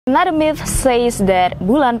Another myth says that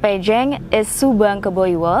Bulan Pejeng is Subang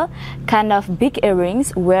Keboiwa, kind of big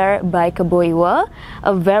earrings worn by Keboiwa,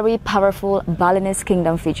 a very powerful Balinese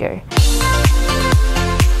kingdom figure.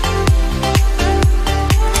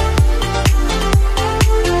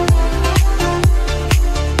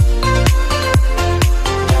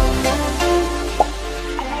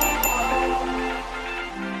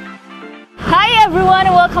 Hi everyone,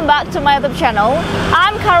 welcome back to my YouTube channel.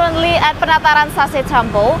 I'm currently at Penataran Sasih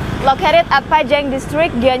Temple, located at Pejeng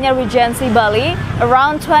District, Gianyar, Regency, Bali,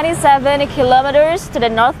 around 27 kilometers to the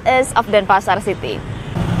northeast of Denpasar city.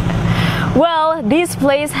 Well, this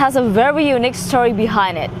place has a very unique story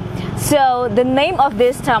behind it. So, the name of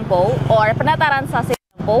this temple, or Penataran Sasih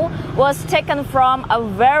Temple, was taken from a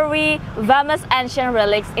very famous ancient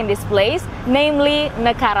relics in this place, namely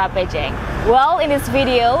Nekara Pejeng. Well, in this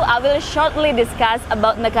video, I will shortly discuss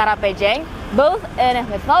about Nekara Pejeng, both in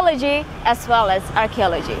mythology as well as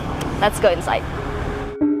archaeology. Let's go inside.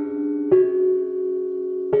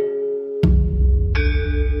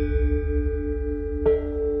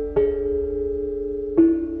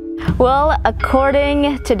 Well,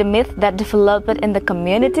 according to the myth that developed in the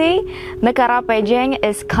community, Nekara Pejeng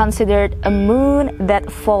is considered a moon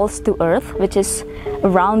that falls to earth, which is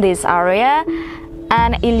around this area,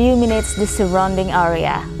 and illuminates the surrounding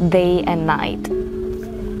area day and night.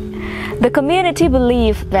 The community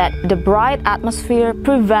believed that the bright atmosphere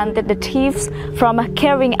prevented the thieves from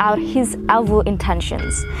carrying out his evil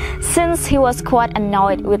intentions, since he was quite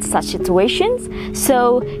annoyed with such situations,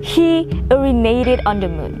 so he urinated on the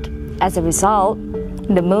moon. As a result,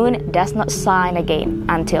 the moon does not shine again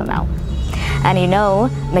until now. And you know,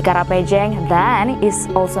 Nekara Pejeng then is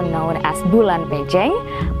also known as Bulan Pejeng,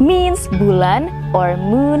 means bulan or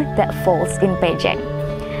moon that falls in Pejeng.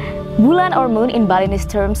 Bulan or moon in Balinese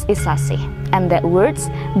terms is Sasih, and that words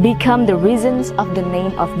become the reasons of the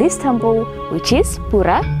name of this temple, which is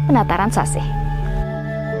Pura Penataran Sasih.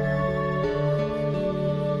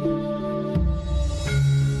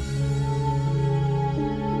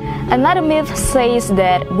 Another myth says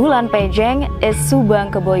that Bulan Pejeng is Subang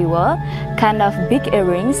Keboiwa, kind of big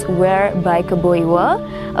earrings worn by Keboiwa,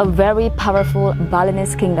 a very powerful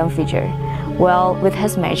Balinese kingdom figure. Well, with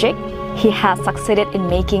his magic, he has succeeded in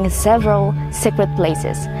making several sacred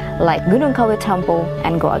places like Gunung Kawi Temple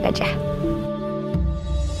and Goa Gajah.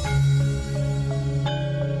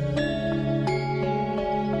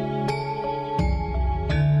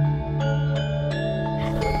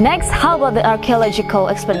 Next, how about the archaeological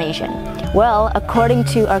explanation? Well, according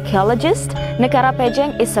to archaeologists, Nekara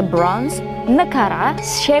Pejeng is a bronze Nekara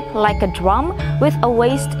shaped like a drum with a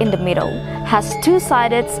waist in the middle, has two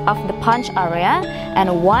sides of the punch area,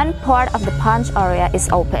 and one part of the punch area is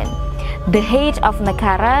open. The height of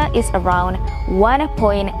Nekara is around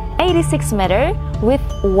 1.86 meter with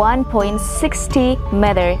 1.60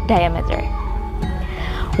 meter diameter.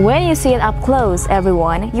 When you see it up close,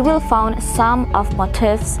 everyone, you will find some of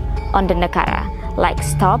motifs on the Nekara, like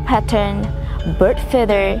star pattern, bird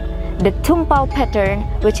feather, the tumpao pattern,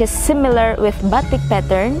 which is similar with batik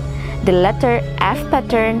pattern, the letter F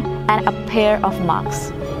pattern, and a pair of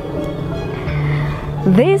marks.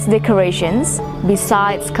 These decorations,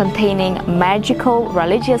 besides containing magical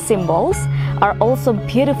religious symbols, are also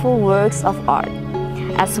beautiful works of art,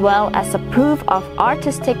 as well as a proof of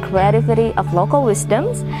artistic creativity of local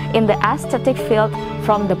wisdoms in the aesthetic field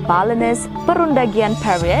from the Balinese Perundagian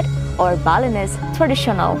period or Balinese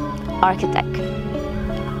traditional architect.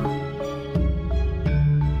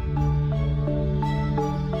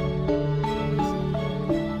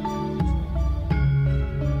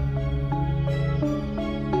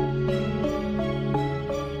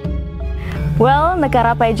 Well,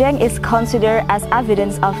 Nekara Pejeng is considered as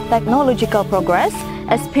evidence of technological progress,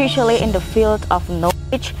 especially in the field of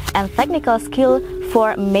knowledge and technical skill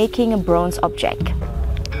for making a bronze object.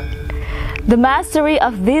 The mastery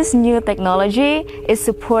of this new technology is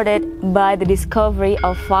supported by the discovery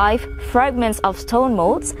of 5 fragments of stone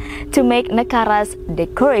molds to make Nekara's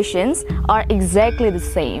decorations are exactly the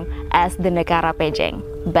same as the Nekara Pejeng,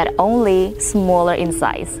 but only smaller in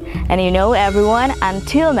size. And you know, everyone,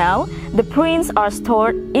 until now, the prints are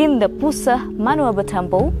stored in the Pusah Manuaba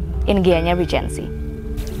Temple in Gianyar, Regency.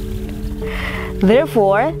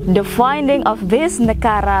 Therefore, the finding of this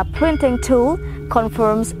Nekara printing tool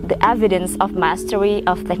confirms the evidence of mastery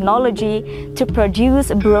of technology to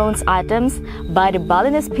produce bronze items by the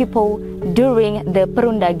Balinese people during the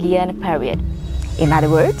Perundagian period. In other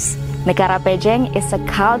words, Nekara Pejeng is a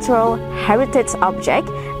cultural heritage object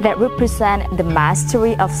that represents the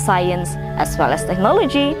mastery of science as well as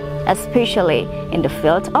technology, especially in the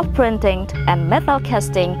field of printing and metal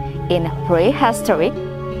casting in prehistoric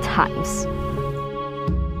times.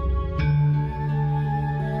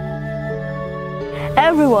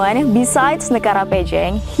 Everyone, besides Nekara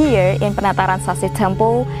Pejeng, here in Penataran Sasih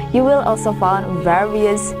Temple, you will also find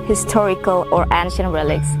various historical or ancient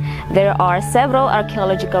relics. There are several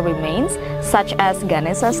archaeological remains, such as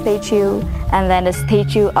Ganesha statue, and then the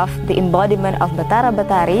statue of the embodiment of Batara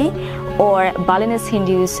Batari, or Balinese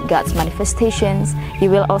Hindus gods manifestations. You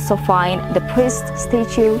will also find the priest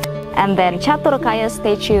statue, and then Chaturkaya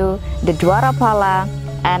statue, the Dwarapala,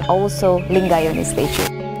 and also Lingayoni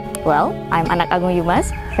statue. Well, I'm Anak Agung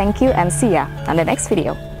Yumas. Thank you and see ya on the next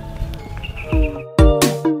video.